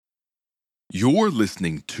You're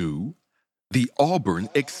listening to the Auburn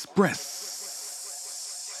Express.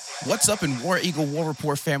 What's up in War Eagle War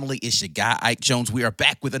Report family? It's your guy, Ike Jones. We are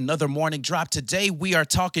back with another morning drop. Today, we are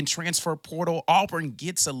talking transfer portal. Auburn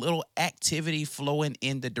gets a little activity flowing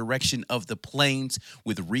in the direction of the Plains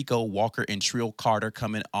with Rico, Walker, and Trill Carter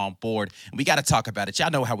coming on board. And we got to talk about it.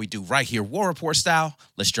 Y'all know how we do right here, War Report style.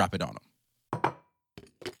 Let's drop it on them.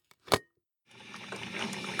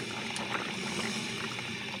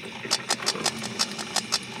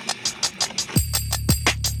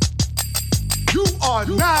 You are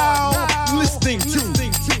now listening to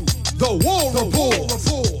the War Report.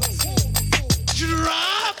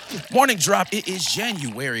 Morning drop. It is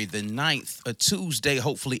January the 9th, a Tuesday.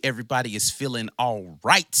 Hopefully everybody is feeling all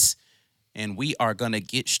right. And we are going to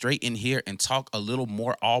get straight in here and talk a little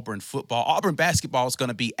more Auburn football. Auburn basketball is going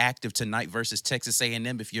to be active tonight versus Texas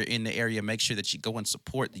A&M. If you're in the area, make sure that you go and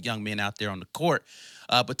support the young men out there on the court.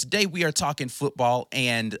 But today we are talking football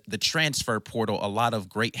and the transfer portal. A lot of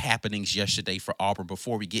great happenings yesterday for Auburn.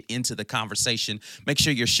 Before we get into the conversation, make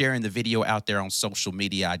sure you're sharing the video out there on social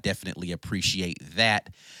media. I definitely appreciate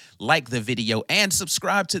that. Like the video and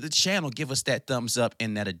subscribe to the channel. Give us that thumbs up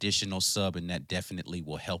and that additional sub, and that definitely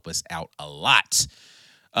will help us out a lot.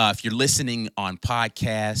 If you're listening on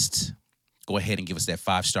podcast, go ahead and give us that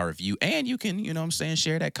 5-star review, and you can,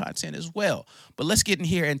 share that content as well. But let's get in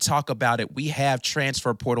here and talk about it. We have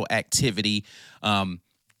transfer portal activity.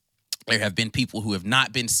 There have been people who have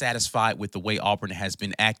not been satisfied with the way Auburn has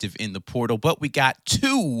been active in the portal, but we got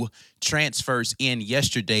 2 transfers in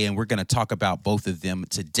yesterday, and we're going to talk about both of them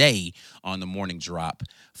today on the morning drop.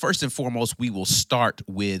 First and foremost, we will start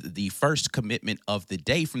with the first commitment of the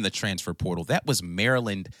day from the transfer portal. That was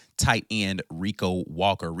Maryland tight end Rico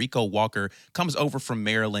Walker. Rico Walker comes over from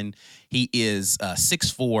Maryland. He is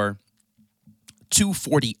 6'4",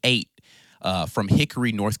 248. From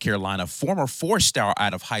Hickory, North Carolina, former 4-star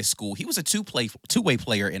out of high school. He was a two-way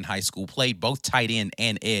player in high school, played both tight end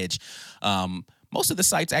and edge. Most of the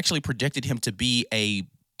sites actually projected him to be a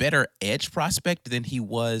better edge prospect than he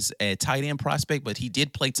was a tight end prospect, but he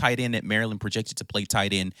did play tight end at Maryland, projected to play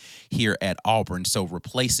tight end here at Auburn. So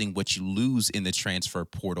replacing what you lose in the transfer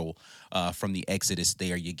portal from the exodus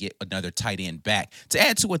there, you get another tight end back to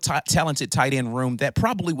add to a talented tight end room that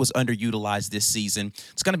probably was underutilized this season.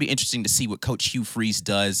 It's going to be interesting to see what Coach Hugh Freeze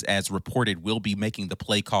does. As reported, will be making the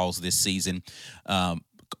play calls this season.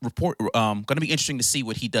 Going to be interesting to see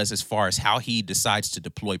what he does as far as how he decides to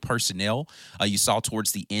deploy personnel. You saw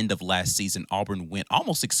towards the end of last season, Auburn went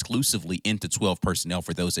almost exclusively into 12 personnel.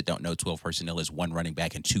 For those that don't know, 12 personnel is 1 running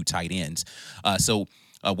back and 2 tight ends.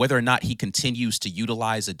 Whether or not he continues to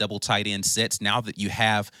utilize a double tight end sets now that you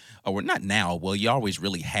have, or not now, well, you always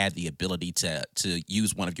really had the ability to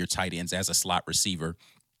use one of your tight ends as a slot receiver,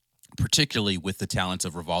 particularly with the talents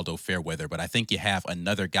of Rivaldo Fairweather. But I think you have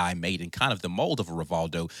another guy made in kind of the mold of a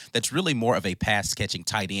Rivaldo that's really more of a pass-catching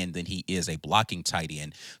tight end than he is a blocking tight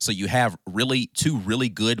end. So you have 2 really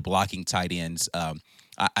good blocking tight ends.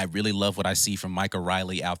 I really love what I see from Micah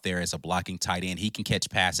Riley out there as a blocking tight end. He can catch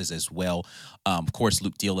passes as well. Of course,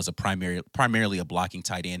 Luke Deal is primarily a blocking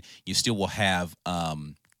tight end. You still will have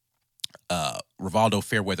Rivaldo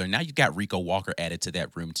Fairweather. Now you've got Rico Walker added to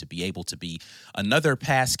that room to be able to be another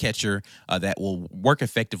pass catcher that will work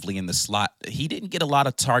effectively in the slot. He didn't get a lot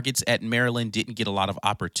of targets at Maryland, didn't get a lot of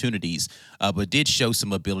opportunities, but did show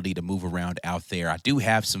some ability to move around out there. I do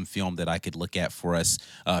have some film that I could look at for us.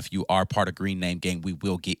 If you are part of Green Name Gang, we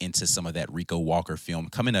will get into some of that Rico Walker film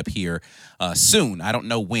coming up here soon. I don't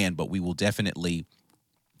know when, but we will definitely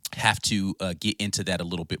have to get into that a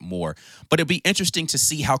little bit more. But it'll be interesting to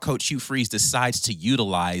see how Coach Hugh Freeze decides to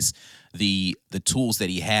utilize the tools that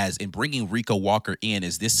he has in bringing Rico Walker in.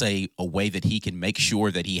 Is this a way that he can make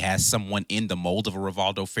sure that he has someone in the mold of a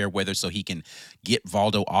Rivaldo Fairweather so he can get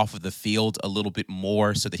Valdo off of the field a little bit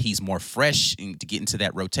more so that he's more fresh and to get into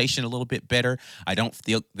that rotation a little bit better? I don't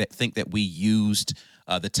think that we used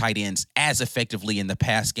the tight ends as effectively in the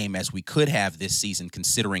pass game as we could have this season,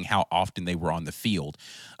 considering how often they were on the field.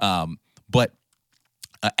 But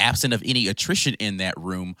absent of any attrition in that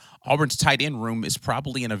room, Auburn's tight end room is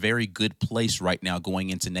probably in a very good place right now going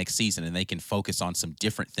into next season, and they can focus on some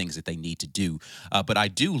different things that they need to do. But I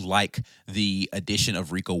do like the addition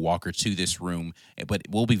of Rico Walker to this room, but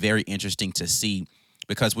it will be very interesting to see,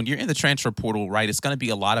 because when you're in the transfer portal, right, it's going to be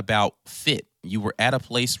a lot about fit. You were at a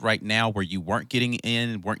place right now where you weren't getting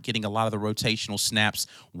a lot of the rotational snaps.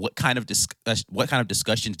 What kind of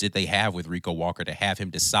discussions did they have with Rico Walker to have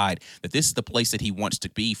him decide that this is the place that he wants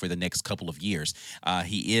to be for the next couple of years?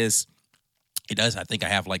 He is He does. I think I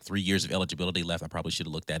have like 3 years of eligibility left. I probably should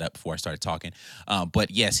have looked that up before I started talking. But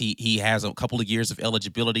yes, he has a couple of years of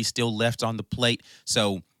eligibility still left on the plate.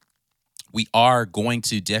 So we are going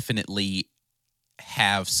to definitely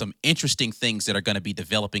have some interesting things that are going to be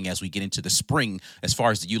developing as we get into the spring as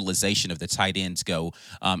far as the utilization of the tight ends go,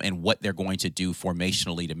 and what they're going to do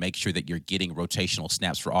formationally to make sure that you're getting rotational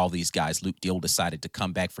snaps for all these guys. Luke Dill decided to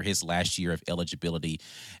come back for his last year of eligibility.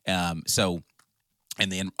 And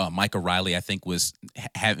then Mike O'Reilly, I think, was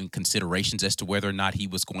having considerations as to whether or not he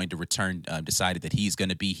was going to return, decided that he's going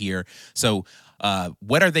to be here. So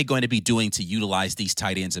what are they going to be doing to utilize these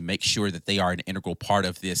tight ends and make sure that they are an integral part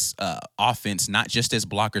of this offense, not just as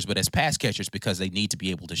blockers, but as pass catchers, because they need to be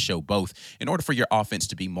able to show both in order for your offense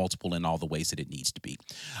to be multiple in all the ways that it needs to be.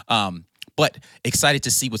 But excited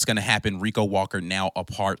to see what's going to happen. Rico Walker now a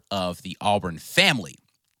part of the Auburn family.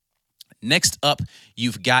 Next up,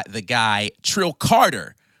 you've got the guy, Trill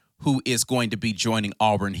Carter, who is going to be joining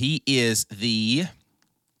Auburn. He is the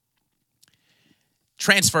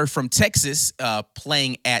transfer from Texas,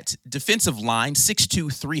 playing at defensive line,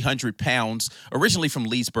 6'2", 300 pounds, originally from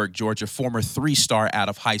Leesburg, Georgia, former 3-star out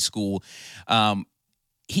of high school.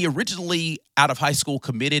 He originally, out of high school,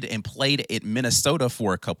 committed and played at Minnesota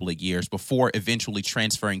for a couple of years before eventually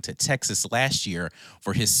transferring to Texas last year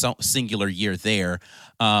for his singular year there.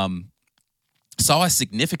 Saw a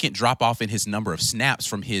significant drop-off in his number of snaps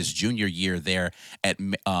from his junior year there at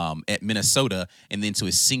Minnesota, and then to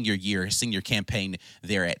his senior campaign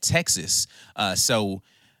there at Texas. So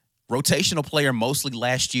rotational player mostly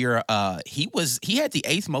last year. He had the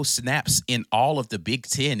 8th most snaps in all of the Big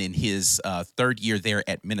Ten in his third year there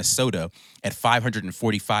at Minnesota at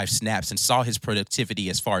 545 snaps, and saw his productivity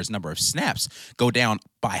as far as number of snaps go down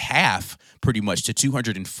by half pretty much to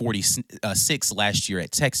 246 last year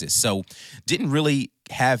at Texas. So didn't really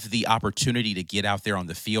have the opportunity to get out there on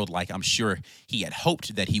the field like I'm sure he had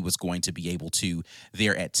hoped that he was going to be able to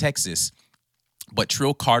there at Texas. But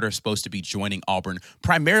Trill Carter is supposed to be joining Auburn,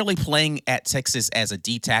 primarily playing at Texas as a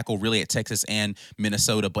D tackle, really at Texas and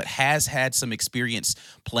Minnesota, but has had some experience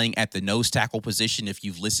playing at the nose tackle position. If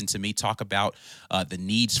you've listened to me talk about the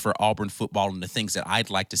needs for Auburn football and the things that I'd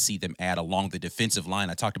like to see them add along the defensive line,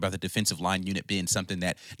 I talked about the defensive line unit being something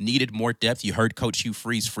that needed more depth. You heard Coach Hugh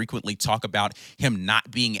Freeze frequently talk about him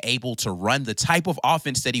not being able to run the type of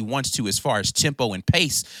offense that he wants to as far as tempo and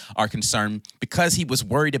pace are concerned, because he was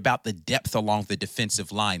worried about the depth along the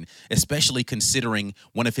defensive line, especially considering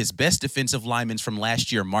one of his best defensive linemen from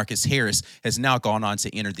last year, Marcus Harris, has now gone on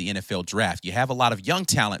to enter the NFL draft. You have a lot of young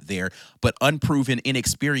talent there, but unproven,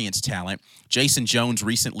 inexperienced talent. Jason Jones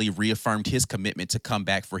recently reaffirmed his commitment to come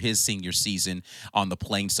back for his senior season on the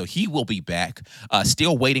Plains, so he will be back.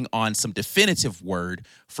 Still waiting on some definitive word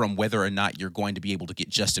from whether or not you're going to be able to get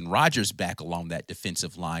Justin Rogers back along that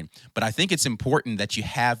defensive line. But I think it's important that you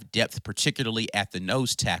have depth, particularly at the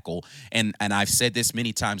nose tackle. And I've said this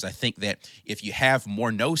many times. I think that if you have more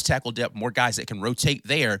nose tackle depth, more guys that can rotate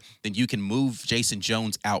there, then you can move Jason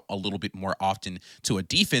Jones out a little bit more often to a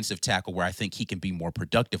defensive tackle where I think he can be more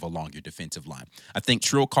productive along your defensive line. I think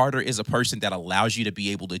Trill Carter is a person that allows you to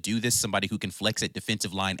be able to do this, somebody who can flex at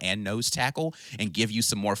defensive line and nose tackle and give you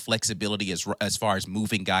some more flexibility as far as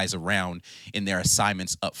moving guys around in their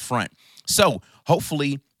assignments up front. So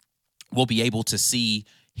hopefully we'll be able to see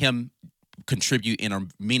him contribute in a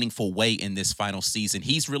meaningful way in this final season.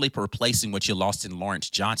 He's really replacing what you lost in Lawrence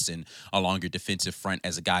Johnson along your defensive front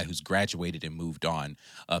as a guy who's graduated and moved on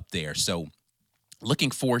up there. So looking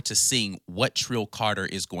forward to seeing what Trill Carter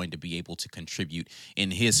is going to be able to contribute in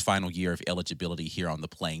his final year of eligibility here on the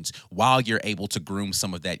Plains while you're able to groom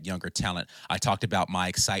some of that younger talent. I talked about my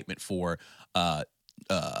excitement for some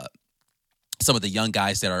of the young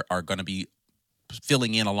guys that are going to be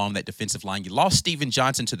filling in along that defensive line. You lost Steven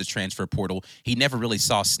Johnson to the transfer portal. He never really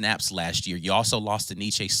saw snaps last year. You also lost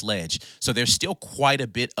Aniche Sledge. So there's still quite a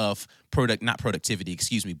bit of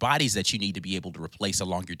bodies that you need to be able to replace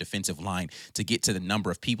along your defensive line to get to the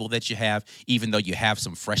number of people that you have, even though you have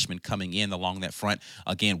some freshmen coming in along that front.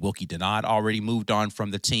 Again, Wilkie Denard already moved on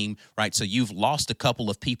from the team, right? So you've lost a couple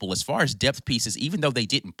of people. As far as depth pieces, even though they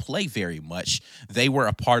didn't play very much, they were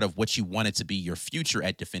a part of what you wanted to be your future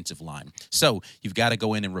at defensive line. So you've got to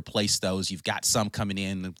go in and replace those. You've got some coming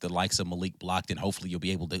in, the likes of Malik Blockton. Hopefully you'll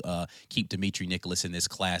be able to keep Dimitri Nicholas in this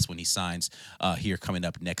class when he signs here coming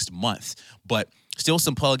up next month. But Still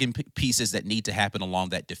some plug-in pieces that need to happen along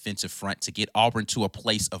that defensive front to get Auburn to a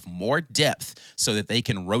place of more depth so that they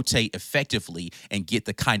can rotate effectively and get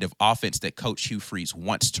the kind of offense that Coach Hugh Freeze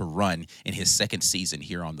wants to run in his second season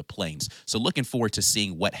here on the Plains. So looking forward to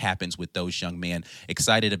seeing what happens with those young men.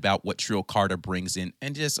 Excited about what Trill Carter brings in.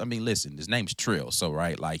 And just, I mean, listen, his name's Trill. So,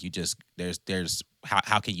 right, like you just, there's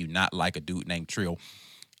how can you not like a dude named Trill?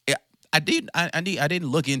 I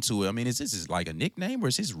didn't look into it. I mean, is this like a nickname or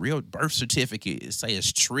is his real birth certificate? It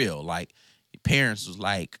says Trill. Like, parents was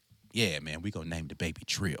like, yeah, man, we gonna name the baby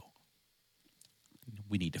Trill.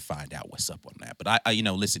 We need to find out what's up on that. But I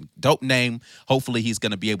listen, dope name. Hopefully he's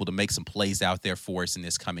going to be able to make some plays out there for us in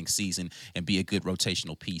this coming season and be a good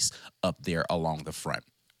rotational piece up there along the front.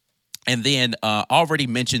 And then already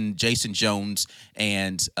mentioned Jason Jones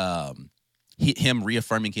and him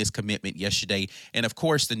reaffirming his commitment yesterday. And, of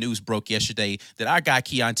course, the news broke yesterday that our guy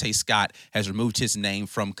Keontae Scott has removed his name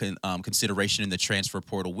from consideration in the transfer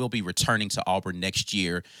portal. Will be returning to Auburn next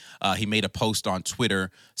year. He made a post on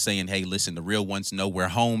Twitter saying, hey, listen, the real ones know where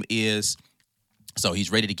home is. So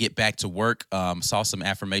he's ready to get back to work. Saw some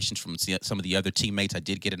affirmations from some of the other teammates. I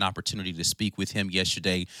did get an opportunity to speak with him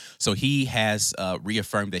yesterday. So he has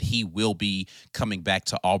reaffirmed that he will be coming back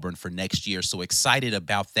to Auburn for next year. So excited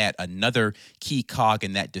about that. Another key cog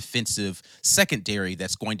in that defensive secondary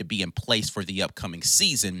that's going to be in place for the upcoming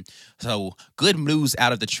season. So good news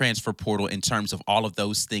out of the transfer portal in terms of all of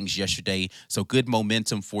those things yesterday. So good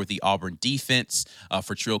momentum for the Auburn defense,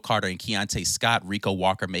 for Trill Carter and Keontae Scott. Rico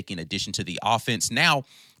Walker making addition to the offense. Now,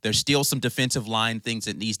 there's still some defensive line things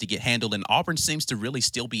that needs to get handled, and Auburn seems to really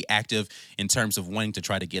still be active in terms of wanting to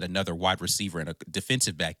try to get another wide receiver and a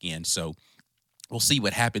defensive back end. So we'll see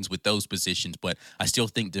what happens with those positions, but I still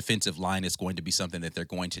think defensive line is going to be something that they're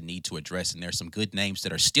going to need to address, and there's some good names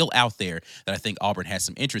that are still out there that I think Auburn has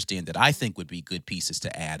some interest in that I think would be good pieces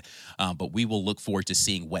to add, but we will look forward to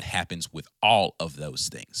seeing what happens with all of those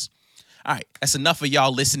things. All right, that's enough of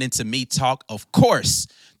y'all listening to me talk. Of course,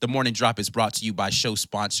 the Morning Drop is brought to you by show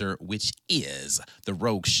sponsor, which is The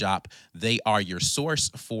Rogue Shop. They are your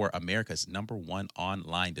source for America's #1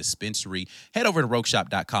 online dispensary. Head over to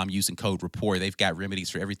rogueshop.com using code RAPPORT. They've got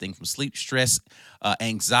remedies for everything from sleep, stress,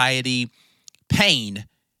 anxiety, pain.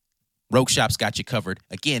 Rogue Shop's got you covered.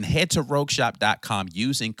 Again, head to rogueshop.com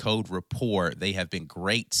using code RAPPORT. They have been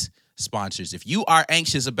great sponsors. If you are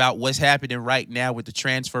anxious about what's happening right now with the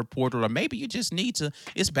transfer portal, or maybe you just need to,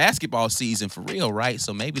 it's basketball season for real, right?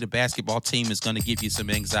 So maybe the basketball team is going to give you some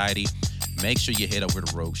anxiety. Make sure you head over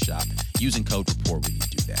to Rogue Shop using code RAPPORT when you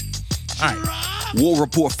do that. All right. War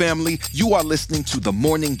Report family, you are listening to The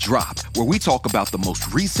Morning Drop, where we talk about the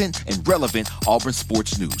most recent and relevant Auburn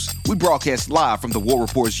sports news. We broadcast live from the War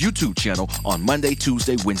Report's YouTube channel on Monday,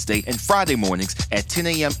 Tuesday, Wednesday, and Friday mornings at 10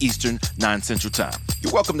 a.m. Eastern, 9 Central Time.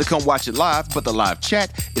 You're welcome to come watch it live, but the live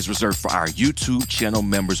chat is reserved for our YouTube channel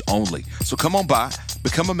members only. So come on by,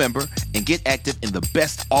 become a member, and get active in the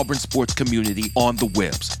best Auburn sports community on the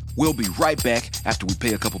webs. We'll be right back after we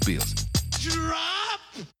pay a couple bills.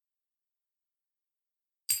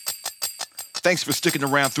 Thanks for sticking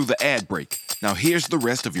around through the ad break. Now here's the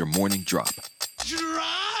rest of your morning drop.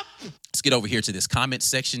 Let's get over here to this comment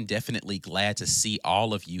section. Definitely glad to see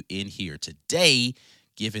all of you in here today,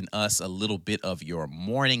 giving us a little bit of your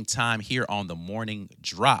morning time here on the Morning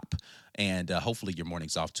Drop. And hopefully your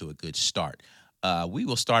morning's off to a good start. We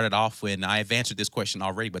will start it off when I've answered this question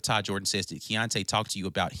already, but Todd Jordan says, did Keontae talk to you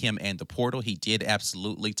about him and the portal? He did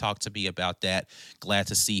absolutely talk to me about that. Glad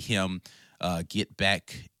to see him get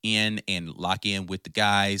back in and lock in with the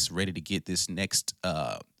guys, ready to get this next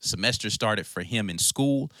semester started for him in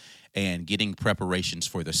school and getting preparations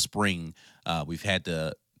for the spring. We've had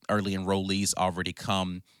the early enrollees already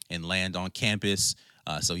come and land on campus.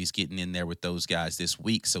 So he's getting in there with those guys this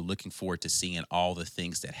week. So looking forward to seeing all the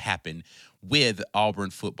things that happen with Auburn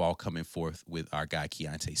football coming forth with our guy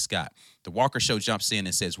Keontae Scott. The Walker Show jumps in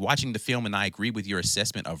and says, watching the film, and I agree with your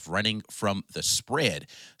assessment of running from the spread.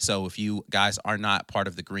 So if you guys are not part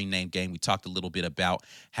of the Green Name game, we talked a little bit about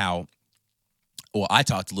how, well, I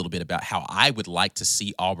talked a little bit about how I would like to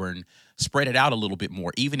see Auburn spread it out a little bit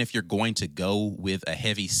more. Even if you're going to go with a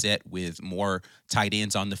heavy set with more tight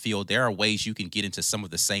ends on the field, there are ways you can get into some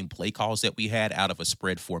of the same play calls that we had out of a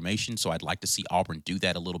spread formation. So I'd like to see Auburn do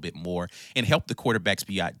that a little bit more and help the quarterbacks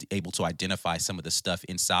be able to identify some of the stuff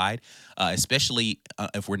inside, especially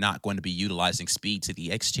if we're not going to be utilizing speed to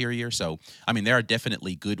the exterior. So, I mean, there are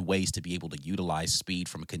definitely good ways to be able to utilize speed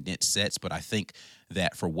from condensed sets, but I think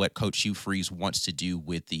that for what Coach Hugh Freeze wants to do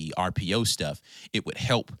with the RPO stuff, it would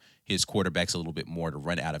help his quarterbacks a little bit more to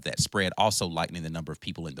run out of that spread, also lightening the number of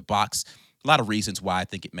people in the box. A lot of reasons why I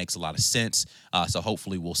think it makes a lot of sense. So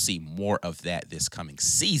hopefully we'll see more of that this coming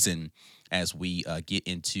season as we get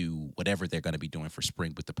into whatever they're going to be doing for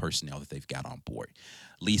spring with the personnel that they've got on board.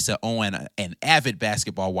 Lisa Owen, an avid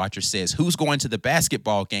basketball watcher, says, who's going to the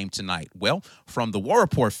basketball game tonight? Well, from the War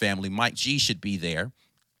Report family, Mike G should be there.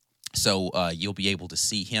 So you'll be able to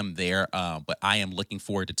see him there. But I am looking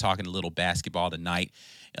forward to talking a little basketball tonight.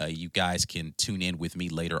 You guys can tune in with me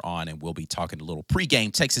later on, and we'll be talking a little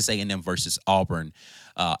pregame Texas A&M versus Auburn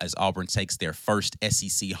as Auburn takes their first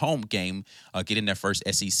SEC home game, getting their first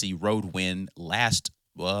SEC road win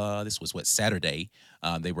this was Saturday.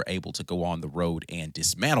 They were able to go on the road and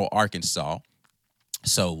dismantle Arkansas.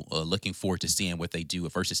 So looking forward to seeing what they do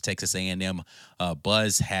versus Texas A&M.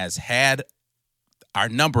 Buzz has had our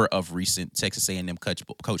number of recent Texas A&M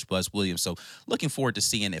coach Buzz Williams. So looking forward to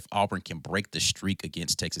seeing if Auburn can break the streak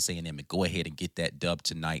against Texas A&M and go ahead and get that dub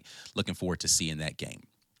tonight. Looking forward to seeing that game.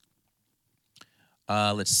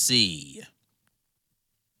 Let's see.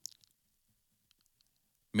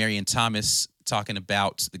 Marion Thomas talking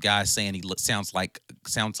about the guy saying he sounds like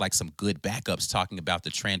some good backups, talking about the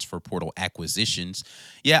transfer portal acquisitions.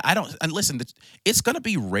 Yeah, listen, it's going to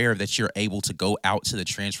be rare that you're able to go out to the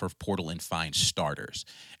transfer portal and find starters.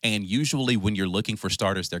 And usually when you're looking for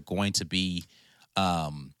starters, they're going to be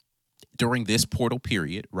during this portal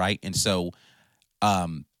period, right? And so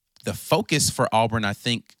the focus for Auburn, I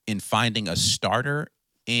think, in finding a starter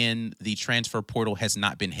in the transfer portal has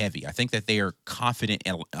not been heavy. I think that they are confident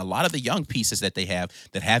in a lot of the young pieces that they have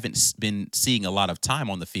that haven't been seeing a lot of time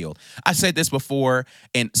on the field. I've said this before,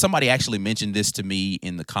 and somebody actually mentioned this to me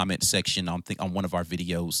in the comment section on one of our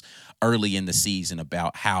videos early in the season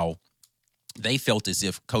about how they felt as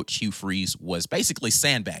if Coach Hugh Freeze was basically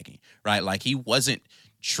sandbagging, right? Like he wasn't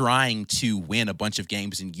trying to win a bunch of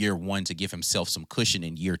games in year one to give himself some cushion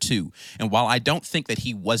in year two. And while I don't think that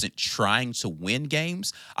he wasn't trying to win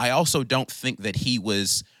games, I also don't think that he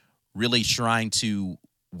was really trying to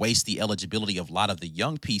waste the eligibility of a lot of the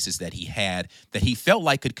young pieces that he had that he felt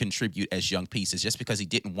like could contribute as young pieces, just because he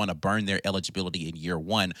didn't want to burn their eligibility in year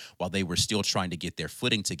one while they were still trying to get their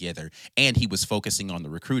footing together. And he was focusing on the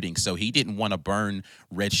recruiting. So he didn't want to burn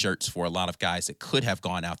red shirts for a lot of guys that could have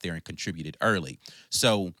gone out there and contributed early.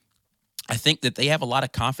 So I think that they have a lot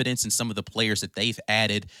of confidence in some of the players that they've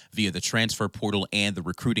added via the transfer portal and the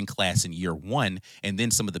recruiting class in year one, and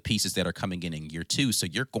then some of the pieces that are coming in year two. So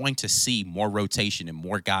you're going to see more rotation and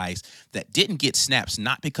more guys that didn't get snaps,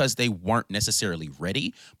 not because they weren't necessarily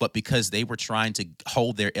ready, but because they were trying to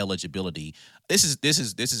hold their eligibility. This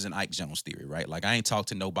is an Ike Jones theory, right? Like, I ain't talked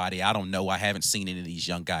to nobody. I don't know. I haven't seen any of these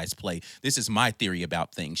young guys play. This is my theory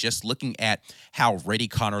about things. Just looking at how ready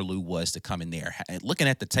Connor Lew was to come in there, looking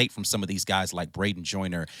at the tape from some of these guys like Braden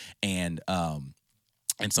Joyner and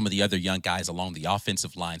some of the other young guys along the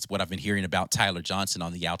offensive lines, what I've been hearing about Tyler Johnson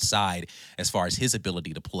on the outside as far as his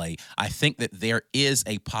ability to play, I think that there is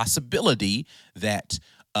a possibility that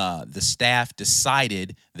the staff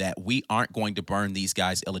decided that we aren't going to burn these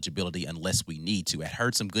guys' eligibility unless we need to. I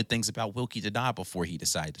heard some good things about Wilkie Dada before he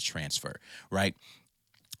decided to transfer, right?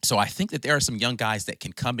 So I think that there are some young guys that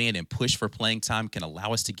can come in and push for playing time, can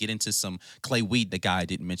allow us to get into some Clay Weed, the guy I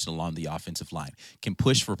didn't mention along the offensive line, can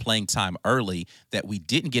push for playing time early that we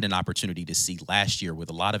didn't get an opportunity to see last year with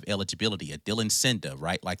a lot of eligibility. A Dylan Senda,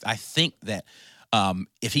 right? Like, I think that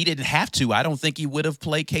if he didn't have to, I don't think he would have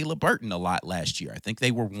played Caleb Burton a lot last year. I think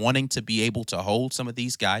they were wanting to be able to hold some of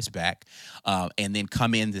these guys back and then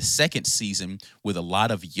come in the second season with a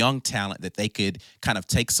lot of young talent that they could kind of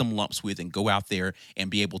take some lumps with and go out there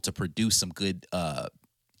and be able to produce some good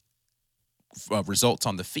results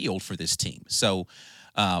on the field for this team. So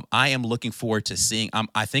I am looking forward to seeing.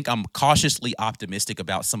 I think I'm cautiously optimistic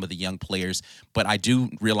about some of the young players, but I do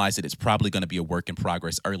realize that it's probably going to be a work in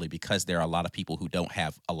progress early because there are a lot of people who don't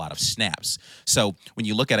have a lot of snaps. So when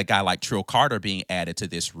you look at a guy like Trill Carter being added to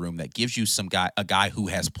this room, that gives you a guy who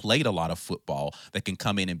has played a lot of football that can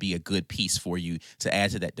come in and be a good piece for you to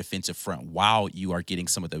add to that defensive front while you are getting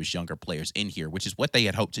some of those younger players in here, which is what they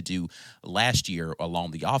had hoped to do last year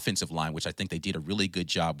along the offensive line, which I think they did a really good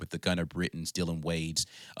job with the Gunnar Brittons, Dylan Wades,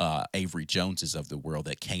 Avery Joneses of the world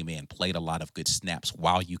that came in, played a lot of good snaps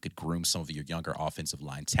while you could groom some of your younger offensive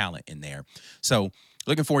line talent in there. So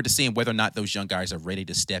looking forward to seeing whether or not those young guys are ready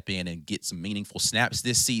to step in and get some meaningful snaps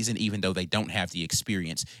this season, even though they don't have the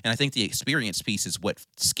experience. And I think the experience piece is what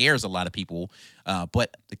scares a lot of people.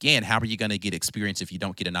 But again, how are you going to get experience if you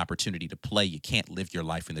don't get an opportunity to play? You can't live your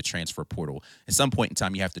life in the transfer portal. At some point in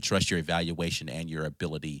time, you have to trust your evaluation and your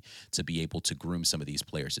ability to be able to groom some of these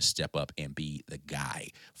players to step up and be the guy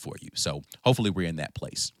for you. So hopefully we're in that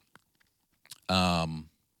place.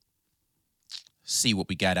 See what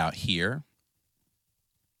we got out here.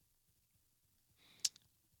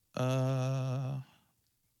 A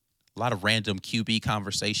lot of random QB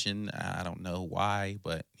conversation. I don't know why,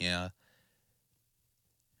 but yeah.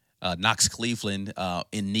 Knox Cleveland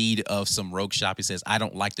in need of some rogue shop. He says, I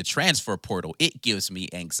don't like the transfer portal. It gives me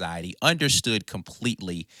anxiety. Understood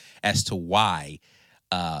completely as to why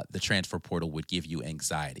the transfer portal would give you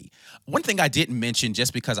anxiety. One thing I didn't mention,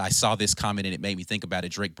 just because I saw this comment and it made me think about it,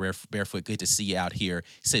 Drake Barefoot, good to see you out here.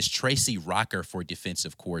 He says Tracy Rocker for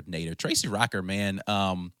defensive coordinator. Tracy Rocker, man,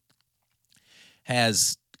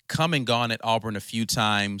 has come and gone at Auburn a few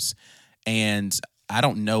times, and I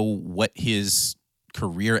don't know what his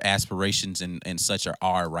career aspirations and such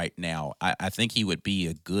are right now. I think he would be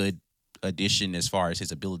a good addition as far as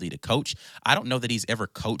his ability to coach. I don't know that he's ever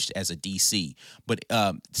coached as a DC, but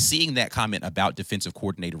seeing that comment about defensive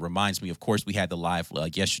coordinator reminds me, of course, we had the live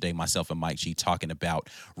yesterday, myself and Mike G talking about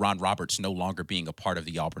Ron Roberts no longer being a part of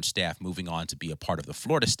the Auburn staff, moving on to be a part of the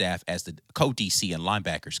Florida staff as the co-DC and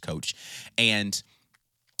linebackers coach. And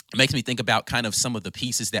it makes me think about kind of some of the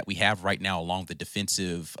pieces that we have right now along the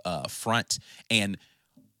defensive front. And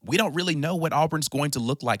we don't really know what Auburn's going to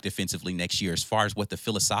look like defensively next year as far as what the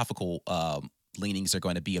philosophical leanings are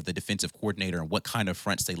going to be of the defensive coordinator and what kind of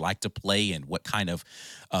fronts they like to play and what kind of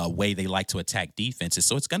way they like to attack defenses.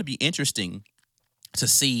 So it's going to be interesting to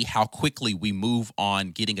see how quickly we move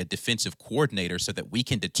on getting a defensive coordinator so that we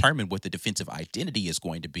can determine what the defensive identity is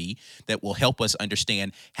going to be that will help us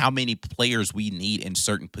understand how many players we need in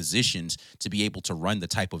certain positions to be able to run the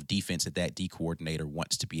type of defense that D coordinator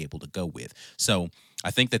wants to be able to go with. So I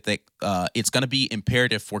think that it's going to be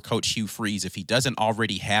imperative for Coach Hugh Freeze, if he doesn't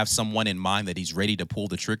already have someone in mind that he's ready to pull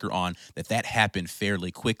the trigger on, that happen fairly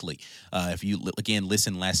quickly. If you, again,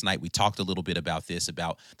 listen last night, we talked a little bit about this,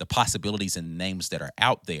 about the possibilities and names that are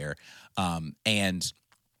out there. And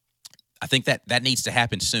I think that needs to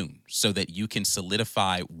happen soon so that you can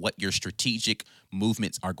solidify what your strategic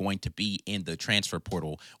movements are going to be in the transfer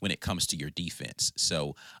portal when it comes to your defense.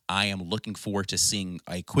 So I am looking forward to seeing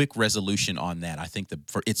a quick resolution on that. I think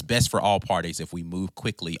it's best for all parties if we move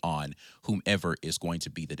quickly on whomever is going to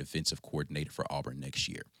be the defensive coordinator for Auburn next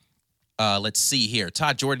year. Let's see here.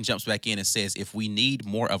 Todd Jordan jumps back in and says, if we need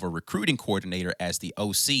more of a recruiting coordinator as the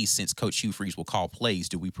OC, since Coach Hugh Freeze will call plays,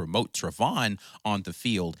 do we promote Trevon on the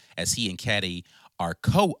field as he and Caddy are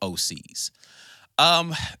co-OCs?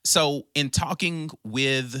 So in talking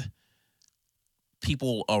with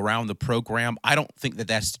people around the program, I don't think that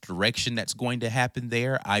that's the direction that's going to happen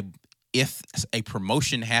there. If a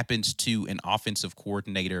promotion happens to an offensive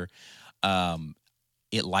coordinator,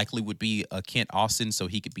 it likely would be Kent Austin, so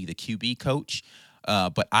he could be the QB coach.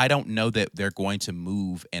 But I don't know that they're going to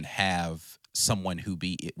move and have someone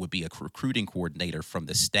it would be a recruiting coordinator from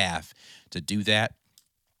the staff to do that.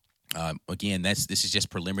 Again, this is just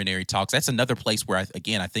preliminary talks. That's another place where, I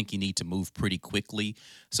think you need to move pretty quickly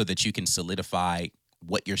so that you can solidify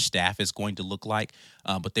what your staff is going to look like.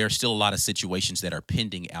 But there are still a lot of situations that are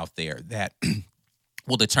pending out there that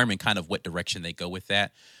will determine kind of what direction they go with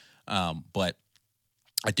that. But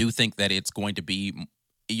I do think that it's going to be,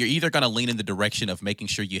 you're either going to lean in the direction of making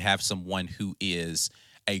sure you have someone who is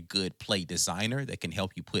a good play designer that can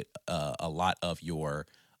help you put a lot of your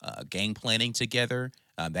game planning together.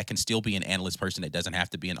 That can still be an analyst person. It doesn't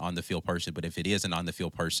have to be an on-the-field person. But if it is an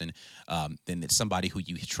on-the-field person, then it's somebody who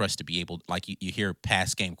you trust to be able, like you hear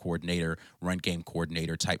pass game coordinator, run game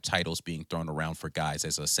coordinator type titles being thrown around for guys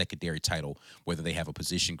as a secondary title, whether they have a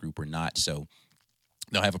position group or not. So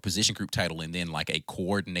they'll have a position group title and then like a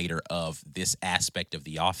coordinator of this aspect of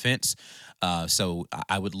the offense. So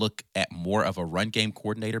I would look at more of a run game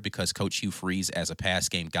coordinator because Coach Hugh Freeze as a pass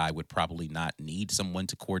game guy would probably not need someone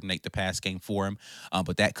to coordinate the pass game for him.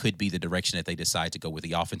 But that could be the direction that they decide to go with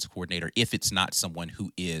the offensive coordinator if it's not someone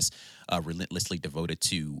who is relentlessly devoted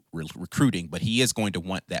to recruiting. But he is going to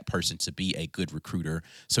want that person to be a good recruiter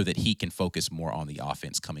so that he can focus more on the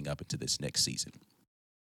offense coming up into this next season.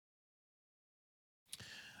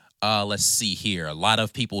 Let's see here. A lot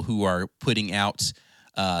of people who are putting out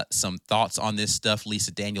some thoughts on this stuff.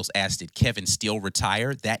 Lisa Daniels asked, did Kevin Steele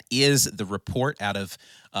retire? That is the report out of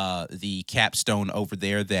the capstone over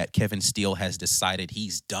there that Kevin Steele has decided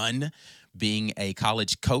he's done being a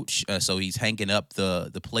college coach. So he's hanging up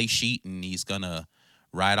the play sheet and he's going to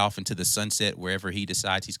ride off into the sunset wherever he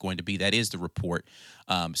decides he's going to be. That is the report.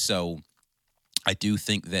 So I do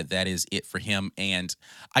think that is it for him. And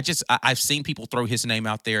I've seen people throw his name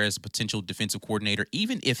out there as a potential defensive coordinator.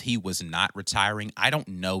 Even if he was not retiring, I don't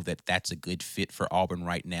know that that's a good fit for Auburn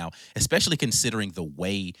right now, especially considering the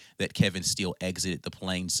way that Kevin Steele exited the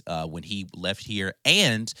Plains when he left here,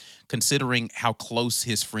 and considering how close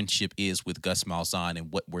his friendship is with Gus Malzahn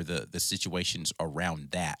and what were the situations around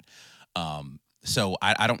that. So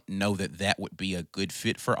I don't know that would be a good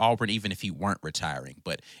fit for Auburn, even if he weren't retiring.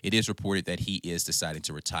 But it is reported that he is deciding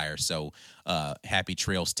to retire. So happy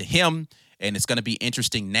trails to him. And it's going to be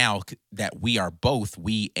interesting now that we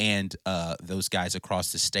and those guys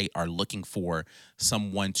across the state are looking for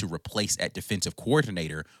someone to replace at defensive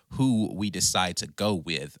coordinator who we decide to go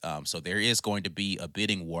with. So there is going to be a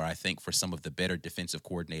bidding war, I think, for some of the better defensive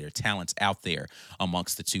coordinator talents out there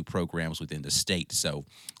amongst the two programs within the state. So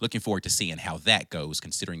looking forward to seeing how that goes,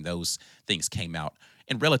 considering those things came out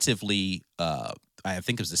and relatively, I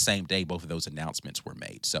think it was the same day both of those announcements were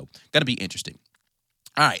made. So going to be interesting.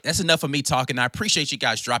 All right, that's enough of me talking. I appreciate you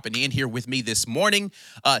guys dropping in here with me this morning.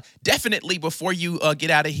 Definitely before you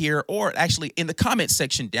get out of here, or actually in the comment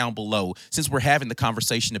section down below, since we're having the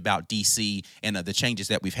conversation about DC and the changes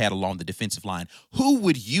that we've had along the defensive line, who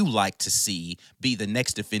would you like to see be the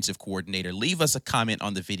next defensive coordinator? Leave us a comment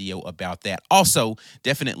on the video about that. Also,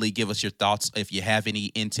 definitely give us your thoughts if you have any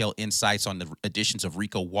insights on the additions of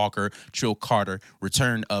Rico Walker, Trill Carter,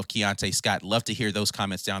 return of Keontae Scott. Love to hear those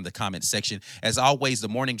comments down in the comment section. As always, the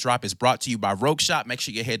Morning Drop is brought to you by Rogue Shop. Make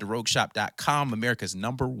sure you head to rogueshop.com, America's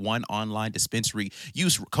 #1 online dispensary.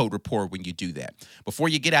 Use code REPORT when you do that. Before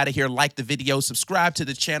you get out of here, like the video, subscribe to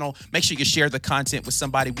the channel. Make sure you share the content with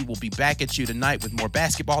somebody. We will be back at you tonight with more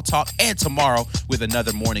basketball talk, and tomorrow with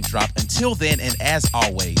another Morning Drop. Until then, and as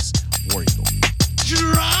always, War Eagle.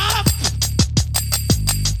 Drop!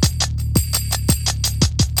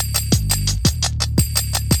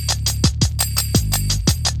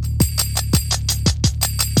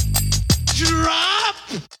 Drop!